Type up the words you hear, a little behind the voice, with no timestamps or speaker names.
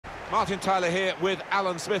Martin Tyler here with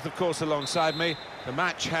Alan Smith, of course, alongside me. The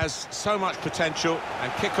match has so much potential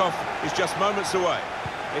and kick-off is just moments away.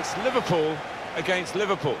 It's Liverpool against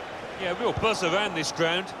Liverpool. Yeah, real buzz around this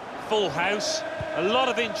ground. Full house, a lot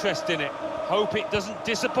of interest in it. Hope it doesn't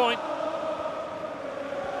disappoint.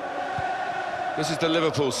 This is the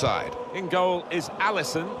Liverpool side. In goal is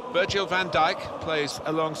Alisson. Virgil van Dijk plays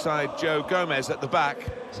alongside Joe Gomez at the back.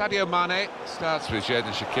 Sadio Mane starts with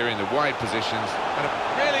Xherdan Shaqiri in the wide positions. And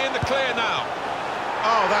really in the clear now.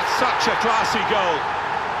 Oh, that's such a classy goal.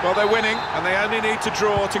 Well, they're winning, and they only need to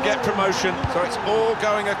draw to get promotion, so it's all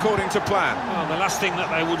going according to plan. Well, the last thing that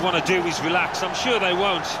they would want to do is relax. I'm sure they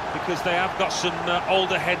won't, because they have got some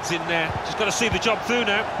older heads in there. Just got to see the job through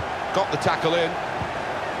now. Got the tackle in.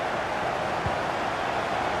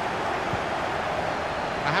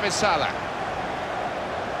 Mohamed Salah.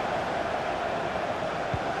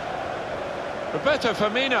 Roberto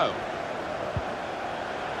Firmino.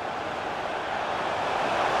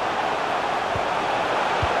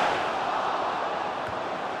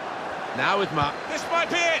 Now with Mark. This might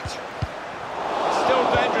be it! Still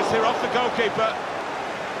dangerous here off the goalkeeper.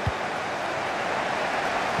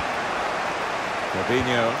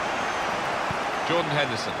 Fabinho. Jordan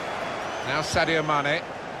Henderson. Now Sadio Mane.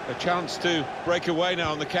 A chance to break away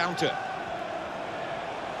now on the counter.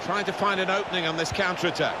 Trying to find an opening on this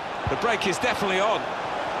counter-attack. The break is definitely on.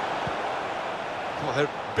 Well, a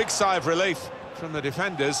big sigh of relief from the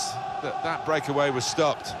defenders that that breakaway was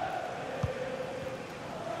stopped.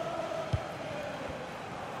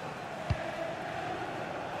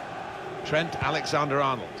 Trent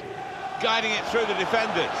Alexander-Arnold. Guiding it through the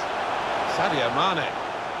defenders. Sadio Mane.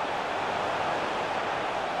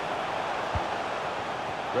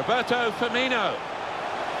 Roberto Firmino.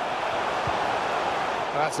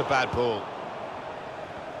 That's a bad ball.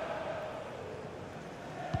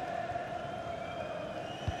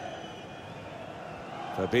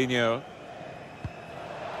 Fabinho.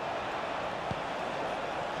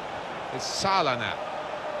 It's Salah now.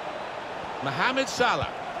 Mohamed Salah.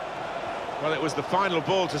 Well, it was the final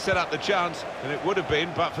ball to set up the chance, and it would have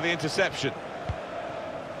been, but for the interception.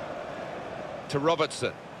 To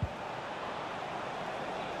Robertson.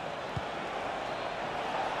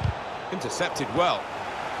 Intercepted well.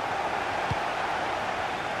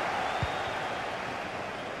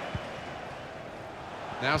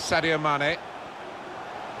 Now Sadio Mane.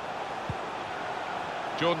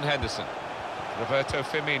 Jordan Henderson. Roberto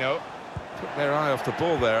Firmino. Took their eye off the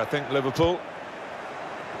ball there, I think, Liverpool.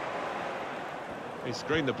 He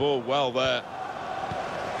screened the ball well there.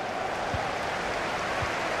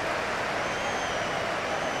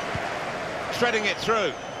 Threading it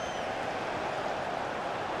through.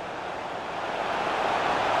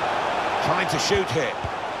 Trying to shoot here.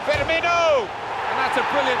 Firmino! And that's a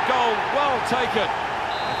brilliant goal, well taken.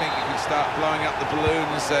 I think you can start blowing up the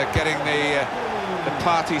balloons, getting the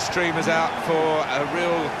party streamers out for a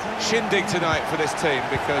real shindig tonight for this team,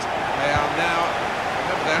 because they are now,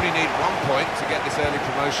 remember, they only need 1 point to get this early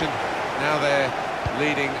promotion. Now they're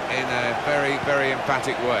leading in a very, very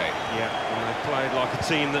emphatic way. Yeah, well, they've played like a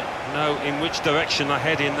team that know in which direction they're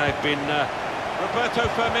heading. They've been... Roberto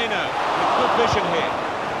Firmino with good vision here.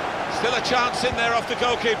 Still a chance in there off the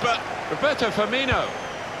goalkeeper. Roberto Firmino.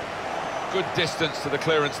 Good distance to the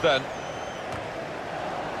clearance then.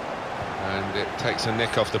 And it takes a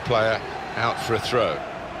nick off the player, out for a throw.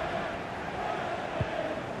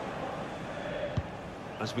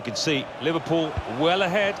 As we can see, Liverpool well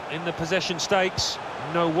ahead in the possession stakes.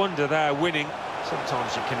 No wonder they're winning.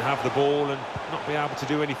 Sometimes you can have the ball and not be able to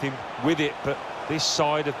do anything with it, but this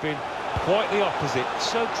side have been quite the opposite.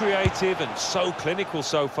 So creative and so clinical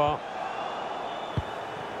so far.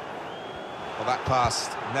 Well, that pass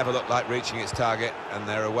never looked like reaching its target, and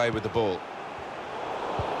they're away with the ball.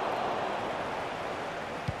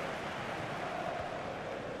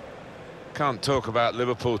 Can't talk about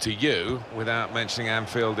Liverpool to you without mentioning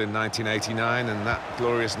Anfield in 1989 and that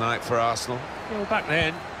glorious night for Arsenal. Well, back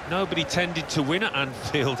then, nobody tended to win at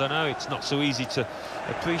Anfield. I know it's not so easy to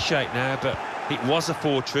appreciate now, but it was a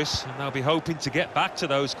fortress, and they'll be hoping to get back to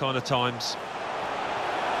those kind of times.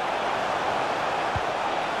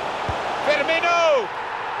 Firmino!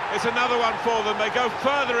 It's another one for them. They go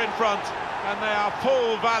further in front, and they are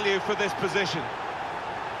full value for this position.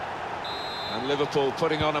 And Liverpool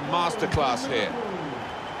putting on a masterclass here.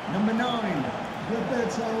 Number 9,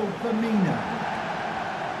 Roberto Firmino.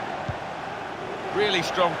 Really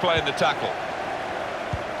strong play in the tackle.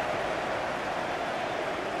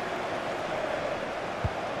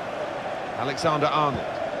 Alexander-Arnold.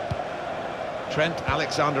 Trent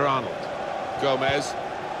Alexander-Arnold. Gomez.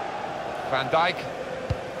 Van Dijk.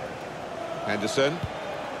 Henderson.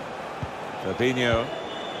 Fabinho.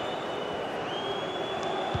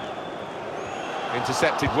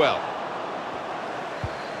 Intercepted well.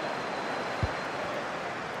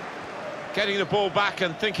 Getting the ball back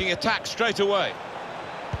and thinking attack straight away.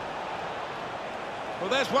 Well,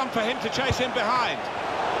 there's one for him to chase in behind.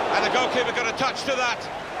 And the goalkeeper got a touch to that.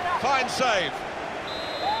 Fine save.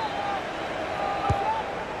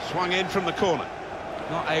 Swung in from the corner.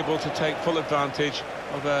 Not able to take full advantage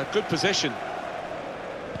of a good position.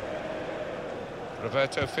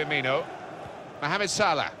 Roberto Firmino. Mohamed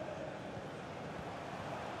Salah.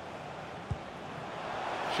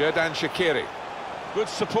 Xherdan Shaqiri. Good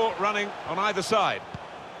support running on either side.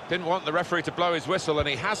 Didn't want the referee to blow his whistle, and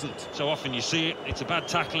he hasn't. So often you see it, it's a bad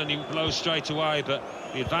tackle and he blows straight away, but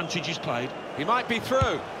the advantage is played. He might be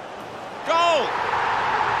through. Goal!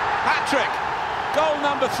 Hat-trick! Goal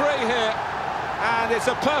number 3 here, and it's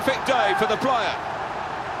a perfect day for the player.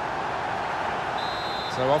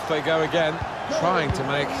 So off they go again, trying to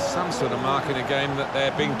make some sort of mark in a game that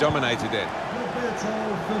they're being dominated in.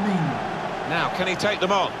 Now, can he take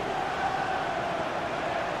them on?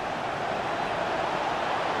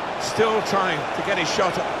 Still trying to get his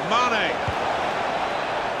shot at Mane.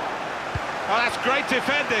 Oh, that's great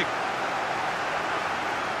defending.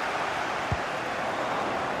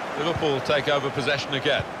 Liverpool take over possession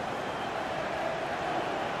again.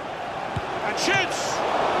 And shoots!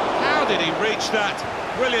 How did he reach that?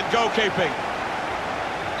 Brilliant goalkeeping.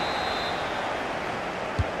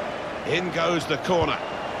 In goes the corner.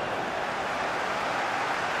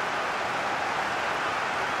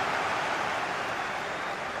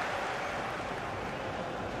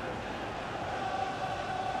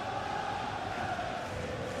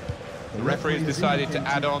 The referee has decided to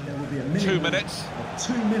add on 2 minutes.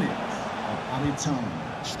 2 minutes of added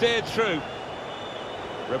time. Steered through.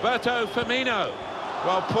 Roberto Firmino.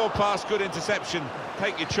 Well, poor pass, good interception.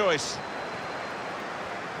 Take your choice.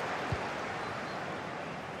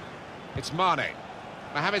 It's Mane.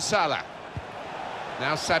 Mohamed Salah.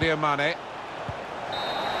 Now Sadio Mane.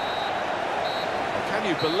 Well, can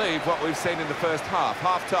you believe what we've seen in the first half?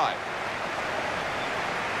 Half-time.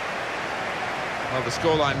 Well, the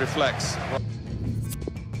scoreline reflects.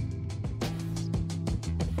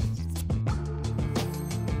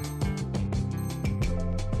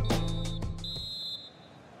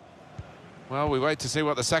 Well, we wait to see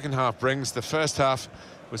what the second half brings. The first half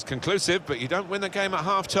was conclusive, but you don't win the game at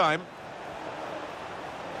half-time.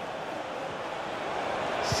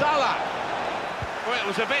 Salah! Well, it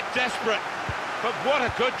was a bit desperate, but what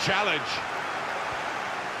a good challenge.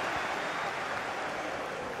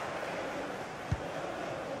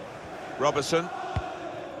 Robertson.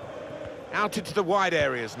 Out into the wide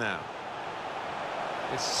areas now.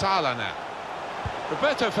 It's Salah now.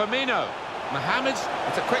 Roberto Firmino. Mohamed,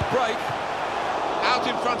 it's a quick break. Out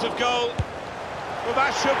in front of goal. Well,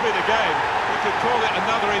 that should be the game. You could call it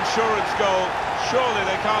another insurance goal. Surely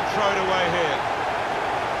they can't throw it away here.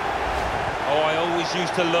 Oh, I always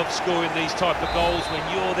used to love scoring these type of goals when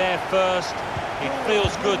you're there first. It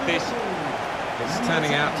feels good, this. It's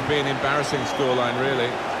turning out to be an embarrassing scoreline, really,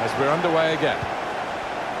 as we're underway again.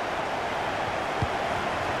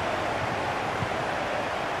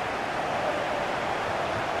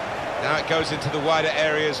 Now it goes into the wider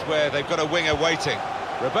areas where they've got a winger waiting.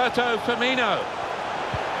 Roberto Firmino.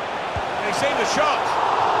 He's seen the shot.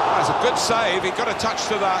 That's a good save. He got a touch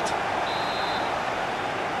to that.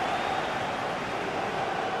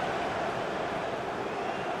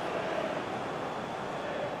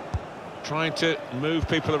 Trying to move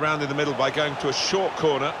people around in the middle by going to a short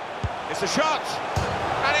corner. It's a shot,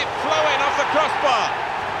 and it flew in off the crossbar.